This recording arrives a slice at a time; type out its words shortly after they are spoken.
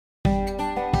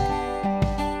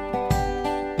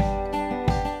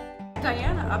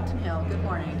Upton-Hill. Good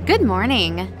morning. Good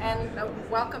morning. And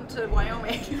welcome to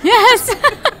Wyoming. Yes.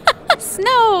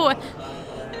 Snow.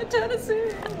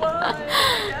 Tennessee. Why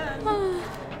again?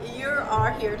 You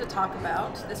are here to talk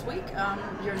about, this week,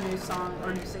 your new song,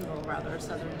 or new single rather,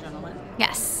 Southern Gentleman.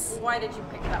 Yes. Why did you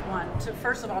pick that one?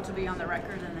 First of all, to be on the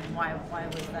record, and then why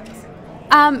was that the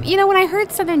single? When I heard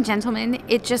Southern Gentleman,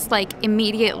 it just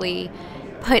immediately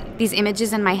put these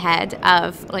images in my head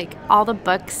of all the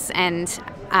books and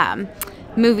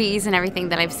movies and everything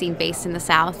that I've seen based in the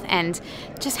South, and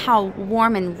just how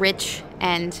warm and rich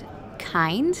and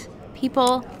kind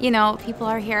people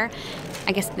are here.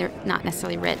 I guess they're not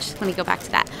necessarily rich. Let me go back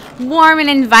to that. Warm and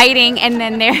inviting, and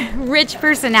then they're rich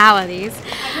personalities.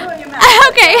 I knew what you meant.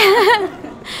 Okay.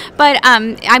 But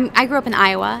I grew up in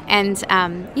Iowa, and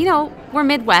we're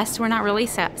Midwest. We're not really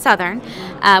Southern.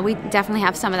 We definitely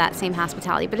have some of that same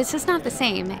hospitality, but it's just not the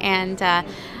same. And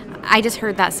I just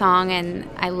heard that song, and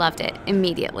I loved it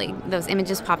immediately. Those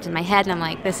images popped in my head, and I'm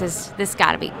like, this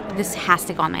has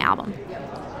to go on my album.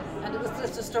 And it was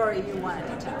just a story you wanted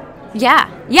to tell. Yeah.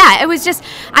 It was just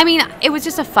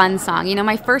a fun song.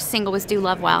 My first single was Do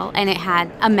Love Well, and it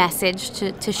had a message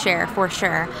to share for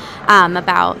sure,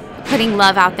 about putting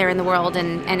love out there in the world,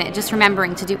 and just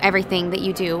remembering to do everything that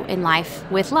you do in life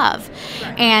with love.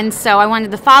 And so I wanted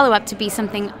the follow-up to be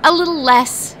something a little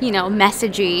less,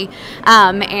 messagey,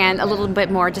 and a little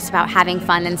bit more just about having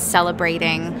fun and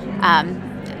celebrating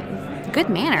good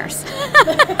manners.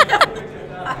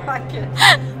 I like it.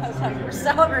 I was like, we're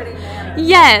celebrating manners.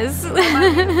 Yes. That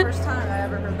might be the first time I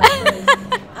ever heard that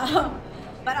phrase.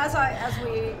 But as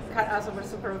I was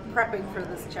sort of prepping for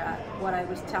this chat, what I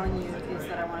was telling you is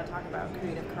that I want to talk about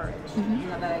creative courage. Mm-hmm.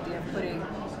 That idea of putting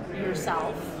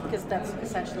yourself, because that's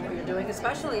essentially what you're doing,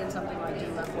 especially in something like Do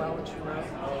Love Well, which you wrote,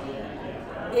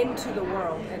 into the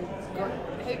world and go,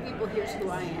 hey people, here's who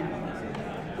I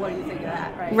am. What do you think of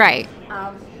that, right? Right.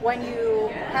 When you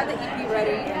have the EP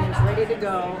ready and it's ready to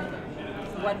go,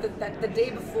 the day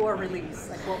before release,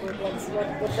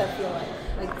 what's that feel like?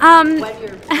 When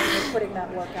you're putting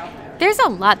that work out there. There's a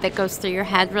lot that goes through your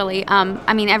head, really.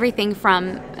 Everything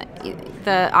from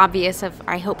the obvious of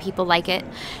I hope people like it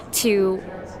to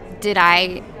did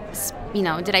I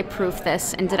proof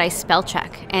this, and did I spell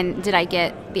check, and did I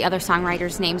get the other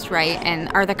songwriters' names right,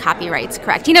 and are the copyrights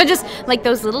correct? Just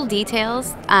those little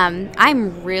details.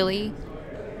 I'm really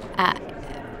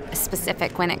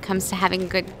specific when it comes to having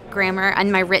good grammar and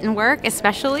my written work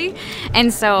especially,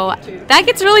 and so that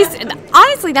gets really,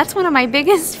 honestly, that's one of my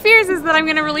biggest fears, is that I'm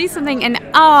going to release something and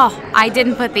I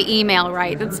didn't put the email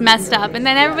right, that's messed up, and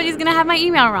then everybody's going to have my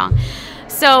email wrong.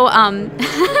 So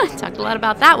talked a lot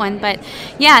about that one, but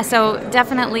yeah, so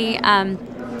definitely people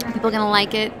are going to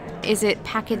like it. Is it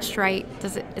packaged right?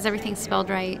 Is everything spelled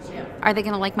right? Are they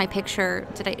going to like my picture?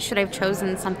 Should I have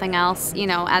chosen something else,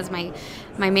 as my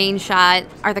main shot?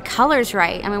 Are the colors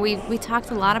right? We talked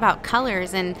a lot about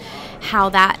colors and how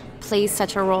that plays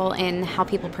such a role in how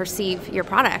people perceive your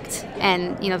product,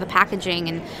 and the packaging,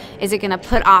 and is it going to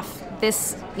put off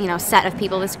this set of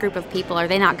people, this group of people? Are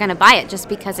they not going to buy it just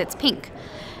because it's pink?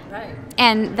 Right.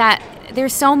 And that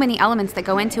there's so many elements that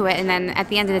go into it, and then at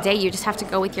the end of the day, you just have to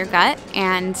go with your gut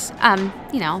and,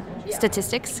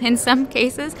 statistics in some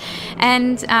cases,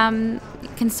 and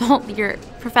consult your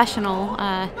professional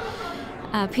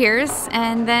peers,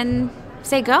 and then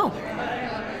say go.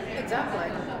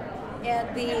 Exactly.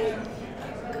 And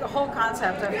the whole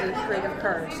concept of the creative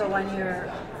courage. So when you're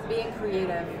being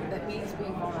creative, that means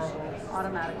being vulnerable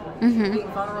automatically. Mm-hmm. Being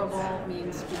vulnerable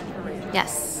means being courageous.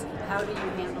 Yes. How do you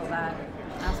handle that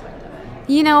aspect of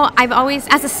it? I've always,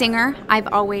 as a singer,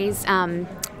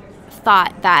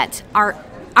 thought that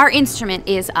our instrument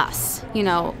is us.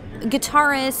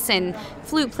 Guitarists and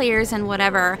flute players and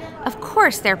whatever, of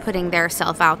course they're putting their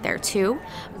self out there too,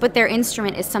 but their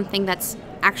instrument is something that's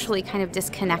actually kind of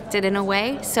disconnected in a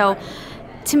way. So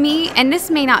to me, and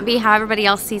this may not be how everybody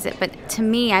else sees it, but to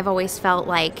me, I've always felt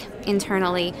like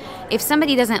internally, if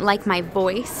somebody doesn't like my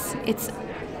voice, it's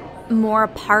more a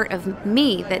part of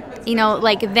me that,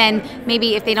 then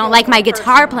maybe if they don't like my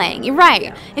guitar playing, right,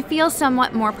 yeah. It feels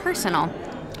somewhat more personal.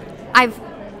 I've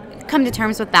come to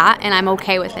terms with that, and I'm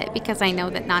okay with it, because I know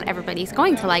that not everybody's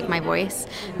going to like my voice,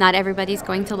 not everybody's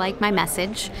going to like my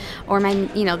message, or my,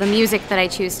 the music that I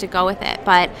choose to go with it,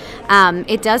 but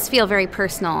it does feel very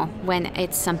personal when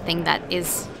it's something that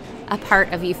is a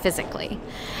part of you physically.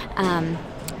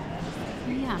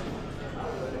 Yeah.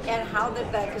 And how did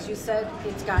that, because you said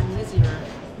it's gotten easier,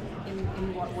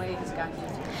 in what way has it gotten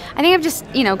easier? I think I've just,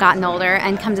 gotten older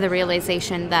and come to the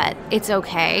realization that it's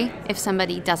okay if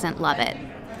somebody doesn't love it.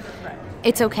 Right.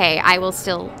 It's okay. I will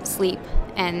still sleep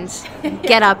and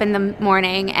get up in the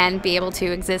morning and be able to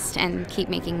exist and keep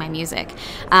making my music.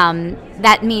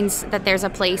 That means that there's a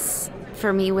place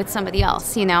for me with somebody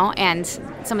else, and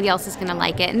somebody else is going to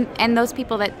like it. And those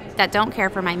people that don't care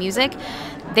for my music,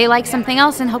 they like something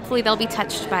else, and hopefully they'll be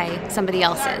touched by somebody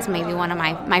else's. Maybe one of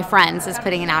my friends is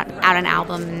putting out an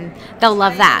album, and they'll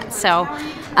love that. So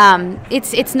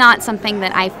it's not something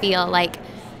that I feel like,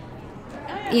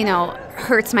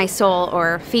 hurts my soul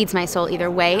or feeds my soul either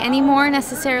way anymore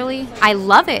necessarily. I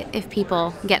love it if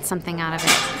people get something out of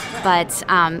it, but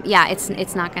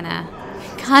it's not gonna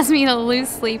cause me to lose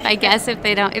sleep, I guess. If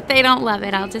they don't love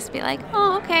it, I'll just be like,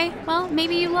 oh, okay, well,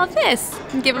 maybe you love this,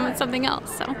 and give them something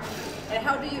else. So. And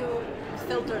how do you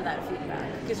filter that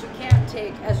feedback? Because you can't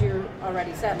take, as you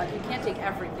already said, you can't take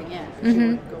everything in.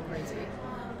 You would go crazy.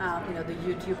 The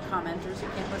YouTube commenters, you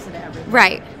can't listen to everything.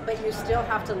 Right. But you still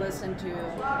have to listen to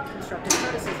constructive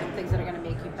criticism, things that are going to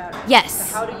make you better. Yes.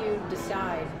 So how do you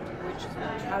decide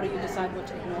what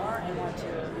to ignore and what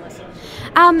to listen?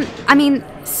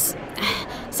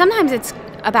 Sometimes it's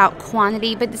about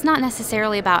quantity, but it's not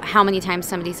necessarily about how many times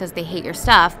somebody says they hate your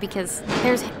stuff, because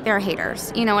there are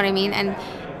haters, you know what I mean? And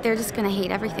they're just going to hate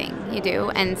everything you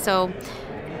do. And so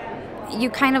you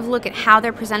kind of look at how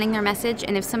they're presenting their message,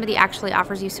 and if somebody actually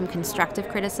offers you some constructive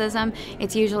criticism,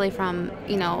 it's usually from,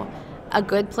 a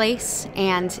good place,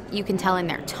 and you can tell in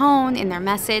their tone, in their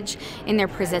message, in their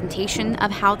presentation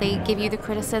of how they give you the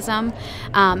criticism,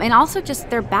 and also just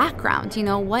their background.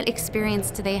 What experience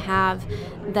do they have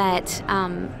that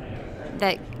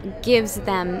gives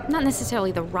them not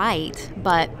necessarily the right,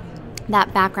 but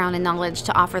that background and knowledge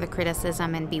to offer the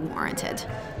criticism and be warranted.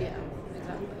 Yeah,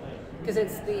 exactly. Because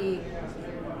it's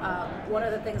one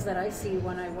of the things that I see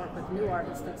when I work with new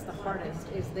artists that's the hardest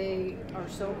is they are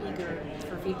so eager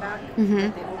for feedback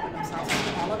that they open themselves up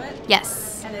to all of it.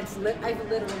 Yes. And I've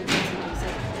literally been to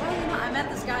say, well, I met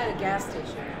this guy at a gas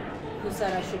station who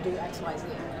said I should do X, Y, Z.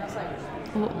 And I was like,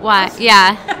 what?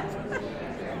 Yeah.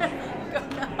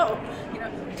 No.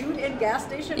 Dude in gas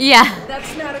station? Yeah.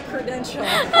 That's not a credential.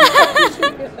 You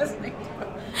should be listening to.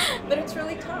 But it's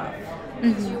really tough.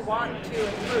 Because you want to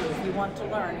improve, you want to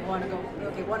learn, you want to go,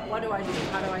 okay, what do I do?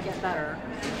 How do I get better?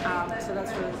 So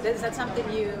that's really, is that something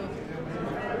you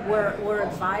were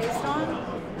advised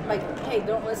on? Like, hey,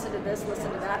 don't listen to this,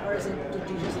 listen to that, or did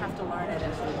you just have to learn it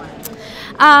as you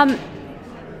went?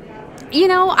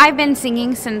 I've been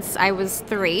singing since I was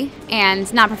 3,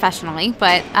 and not professionally,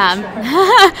 but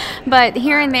but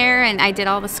here and there, and I did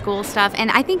all the school stuff,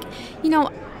 and I think,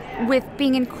 with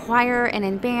being in choir and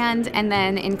in band, and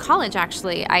then in college,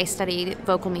 actually, I studied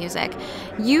vocal music.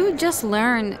 You just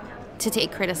learn to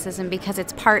take criticism because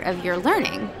it's part of your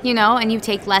learning, and you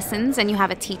take lessons, and you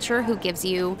have a teacher who gives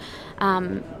you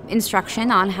instruction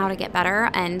on how to get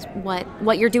better and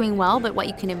what you're doing well, but what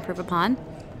you can improve upon.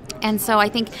 And so I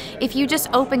think if you just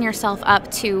open yourself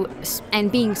up to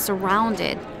and being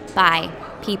surrounded by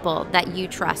people that you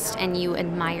trust and you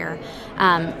admire,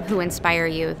 who inspire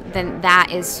you, then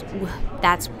that's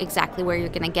exactly where you're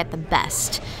going to get the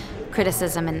best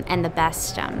criticism and the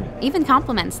best even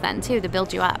compliments then too, to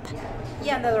build you up.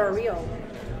 Yeah, that are real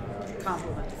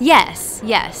compliments.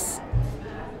 Yes,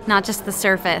 not just the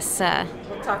surface.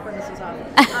 We'll talk when this is on.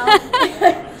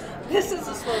 This is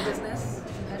a slow business,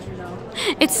 as you know.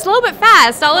 It's slow but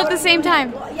fast, all at the same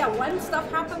time. Well, yeah, when stuff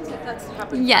happens, that's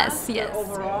happening. Yes, fast, yes. But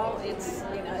overall, it's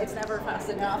never fast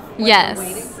enough. When yes. You're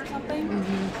waiting for something.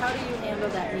 How do you handle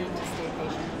that need to stay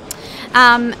patient?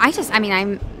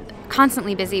 I'm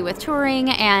constantly busy with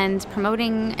touring and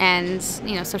promoting and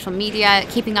social media,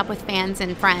 keeping up with fans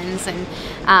and friends,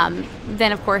 and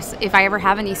then of course if I ever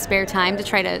have any spare time to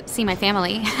try to see my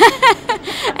family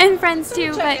and friends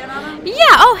too. But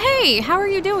yeah, oh hey, how are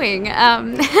you doing?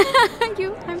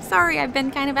 I'm sorry, I've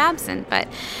been kind of absent, but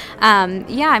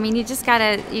you just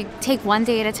you take one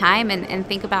day at a time and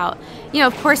think about,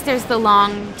 of course there's the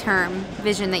long-term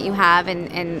vision that you have,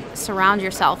 and surround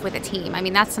yourself with a team.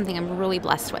 That's something I'm really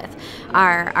blessed with,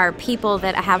 are people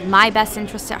that have my best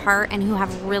interests at heart and who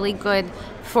have really good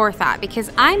forethought, because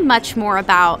I'm much more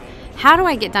about how do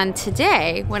I get done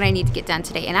today what I need to get done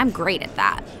today, and I'm great at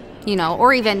that,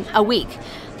 or even a week.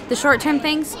 The short-term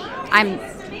things, I'm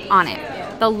on it.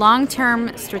 The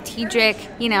long-term strategic,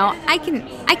 I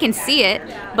can see it,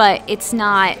 but it's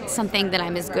not something that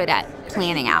I'm as good at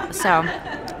planning out. So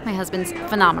my husband's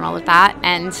phenomenal with that,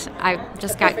 and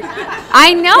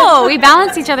I know, we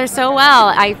balance each other so well.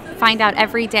 I find out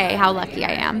every day how lucky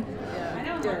I am.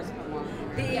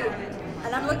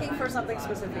 And I'm looking for something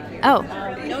specific here. Oh.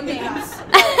 No names,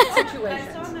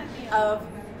 situations of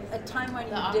a time when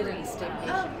you didn't stay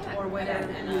patient, or whether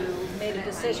you made a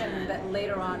decision that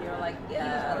later on you're like,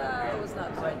 yeah, that was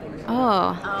not the right thing to do.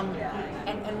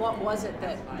 And what was it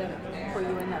that put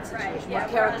you in that situation? What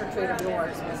character trait of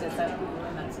yours was it that put you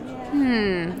in that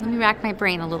situation? Let me rack my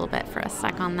brain a little bit for a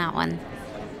sec on that one.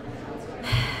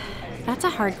 That's a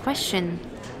hard question.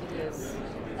 It is.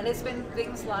 And it's been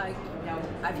things like,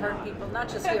 I've heard people, not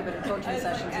just here, but in coaching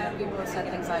sessions, people have said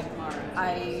things like,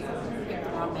 I picked the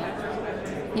wrong manager.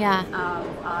 Yeah.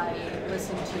 I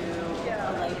listened to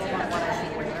a label on what I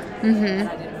should wear, and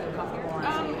I didn't feel comfortable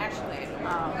on stage.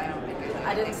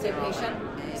 I didn't stay patient,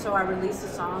 so I released a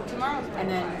song, and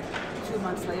then 2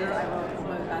 months later, I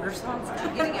wrote a better song,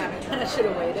 and I should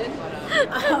have waited.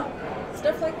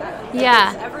 Stuff like that.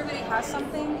 Yeah. Because everybody has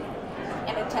something,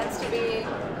 and it tends to be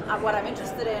what I'm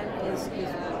interested in is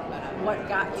what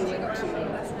got you into,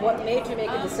 what made you make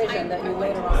a decision that you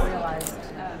later on realized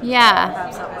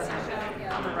perhaps that wasn't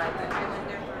the right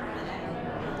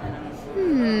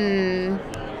thing.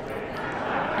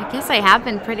 I guess I have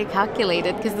been pretty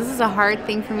calculated because this is a hard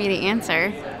thing for me to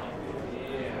answer.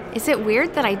 Is it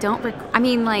weird that I don't? No,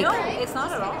 it's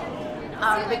not at all.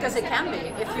 Because it can be.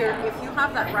 If you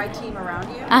have that right team around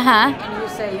you, and you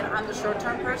say, I'm the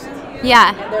short-term person,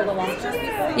 and they're the long-term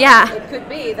people, it could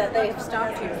be that they've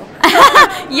stopped you.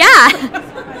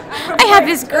 I have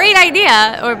this great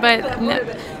idea, no.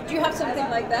 Do you have something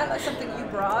like that? Like something you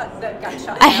brought that got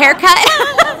shot? A haircut?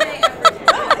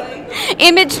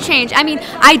 Image change. I mean,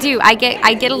 I do. I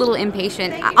get a little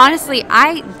impatient. Honestly,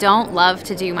 I don't love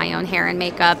to do my own hair and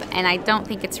makeup, and I don't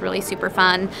think it's really super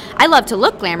fun. I love to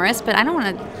look glamorous, but I don't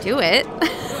want to do it.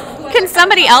 Can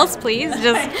somebody else please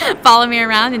just follow me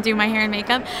around and do my hair and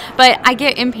makeup? But I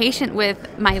get impatient with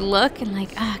my look and like,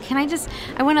 I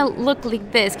want to look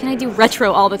like this. Can I do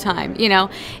retro all the time?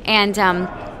 And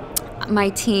my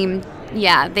team,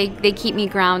 they keep me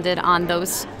grounded on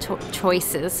those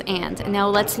choices. And now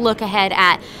let's look ahead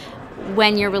at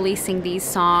when you're releasing these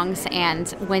songs and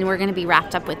when we're going to be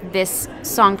wrapped up with this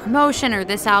song promotion or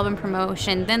this album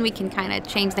promotion, then we can kind of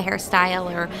change the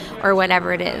hairstyle or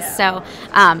whatever it is. So,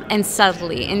 and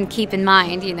subtly, and keep in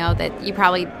mind, that you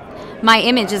probably, my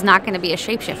image is not going to be a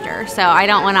shapeshifter. So I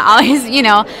don't want to always,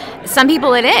 some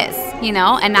people it is,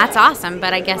 and that's awesome.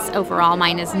 But I guess overall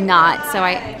mine is not. So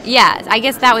I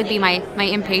guess that would be my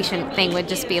impatient thing would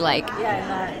just be like,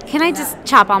 can I just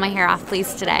chop all my hair off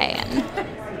please today?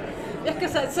 And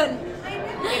because that's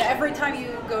every time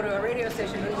you go to a radio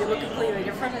station, you look completely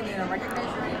different and you don't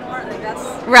recognize you anymore. Like that's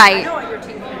right. I know what your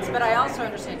team means, but I also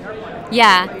understand your point of view.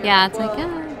 It's like,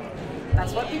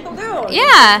 that's what people do. They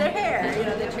Yeah. change their hair,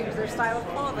 they change their style of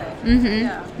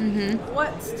clothing.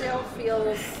 What still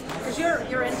feels, because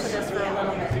you're into this for a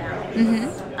little bit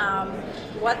now.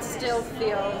 What still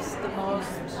feels the most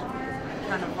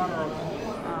kind of vulnerable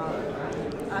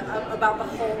about the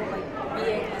whole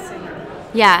being a singer?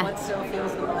 What still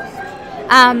feels the most?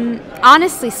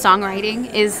 Honestly,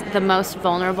 songwriting is the most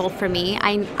vulnerable for me.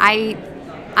 I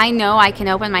know I can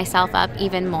open myself up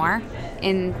even more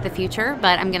in the future,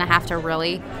 but I'm gonna have to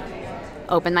really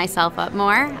open myself up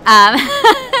more.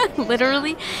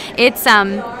 Literally, it's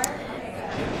I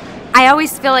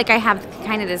always feel like I have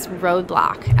kind of this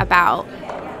roadblock about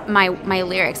my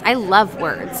lyrics. I love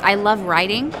words. I love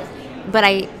writing, but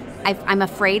I'm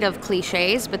afraid of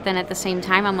cliches, but then at the same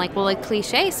time, I'm like, well, a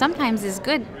cliche sometimes is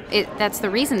good. That's the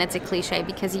reason it's a cliche,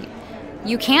 because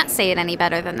you can't say it any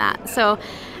better than that. So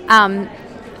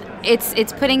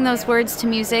it's putting those words to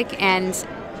music and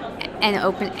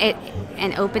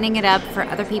opening it up for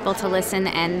other people to listen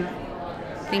and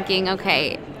thinking,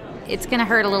 okay, it's going to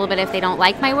hurt a little bit if they don't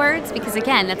like my words, because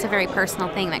again, that's a very personal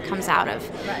thing that comes out of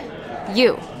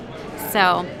you.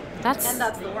 So that's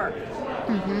the work.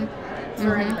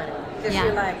 For anybody. Because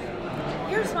you're like,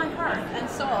 here's my heart and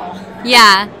soul.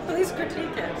 Please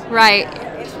critique it. Right.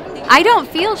 It's really I don't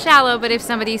feel shallow, but if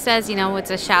somebody says,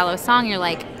 it's a shallow song, you're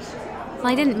like, well,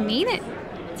 I didn't mean it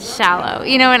shallow.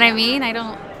 You know what I mean? I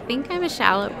don't think I'm a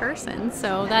shallow person,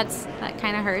 so that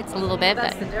kind of hurts a little bit.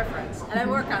 That's the difference. And I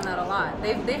work on that a lot.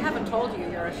 They haven't told you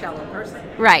you're a shallow person.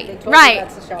 Right. They told you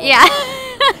that's a shallow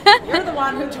person. You're the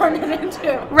one who turned it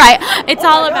into. Right. It's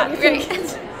all about.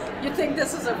 You think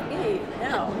this is a me?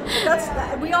 No,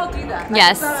 but we all do that.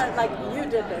 Yes. It's not like you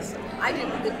did this. I did.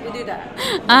 We do that.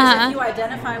 Because if you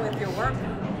identify with your work,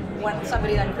 when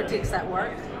somebody then critiques that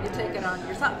work, you take it on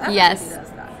yourself. Everybody does that.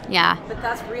 Yeah. But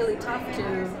that's really tough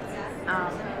to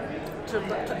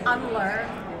unlearn.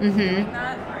 Doing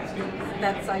that.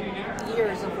 That's like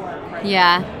years of work. Right? To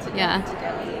get to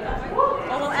that.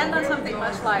 Well, we'll end on something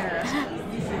much lighter.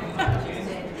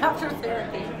 after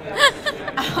therapy.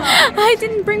 I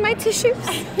didn't bring my tissues.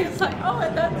 It's like, oh,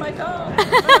 and that's my dog.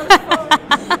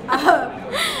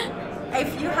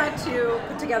 If you had to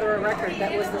put together a record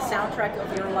that was the soundtrack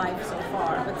of your life so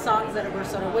far, with songs that were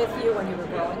sort of with you when you were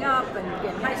growing up and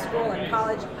in high school and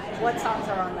college, what songs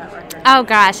are on that record? Oh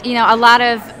gosh, a lot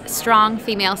of strong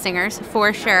female singers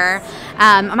for sure.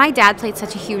 My dad played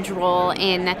such a huge role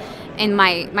in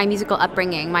my musical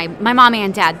upbringing. My mom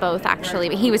and dad both, actually,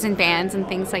 but he was in bands and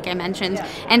things like I mentioned.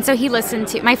 And so he listened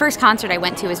to, my first concert I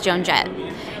went to was Joan Jett.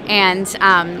 And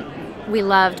we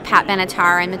loved Pat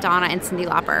Benatar and Madonna and Cyndi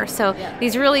Lauper. So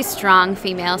these really strong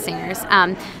female singers.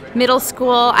 Middle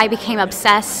school, I became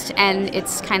obsessed, and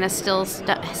it's kind of still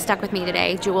stuck with me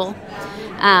today, Jewel.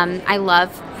 I love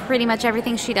pretty much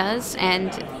everything she does. And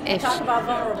if Talk about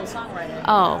vulnerable songwriting.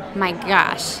 Oh my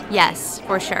gosh, yes,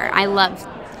 for sure.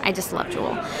 I just love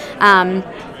Jewel.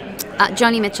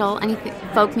 Joni Mitchell, anything,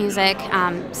 folk music,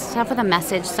 stuff with a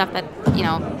message, stuff that,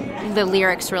 the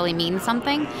lyrics really mean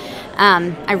something.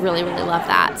 I really, really love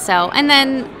that. So, and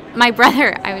then my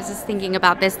brother, I was just thinking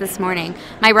about this morning.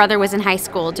 My brother was in high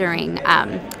school during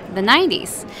the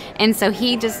 90s. And so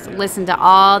he just listened to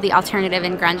all the alternative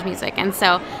and grunge music. And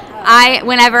so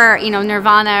whenever,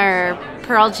 Nirvana or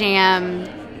Pearl Jam,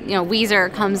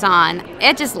 Weezer comes on,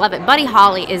 I just love it. Buddy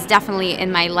Holly is definitely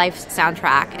in my life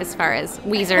soundtrack as far as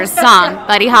Weezer's song,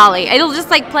 Buddy Holly. It'll just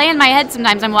play in my head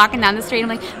sometimes. I'm walking down the street, I'm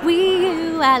like,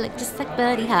 wee-oo, I look just like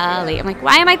Buddy Holly. I'm like,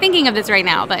 why am I thinking of this right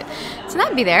now? But, so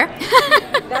that'd be there.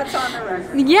 That's on the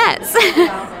record. Yes.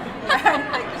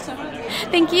 Thank you so much.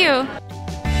 Thank you.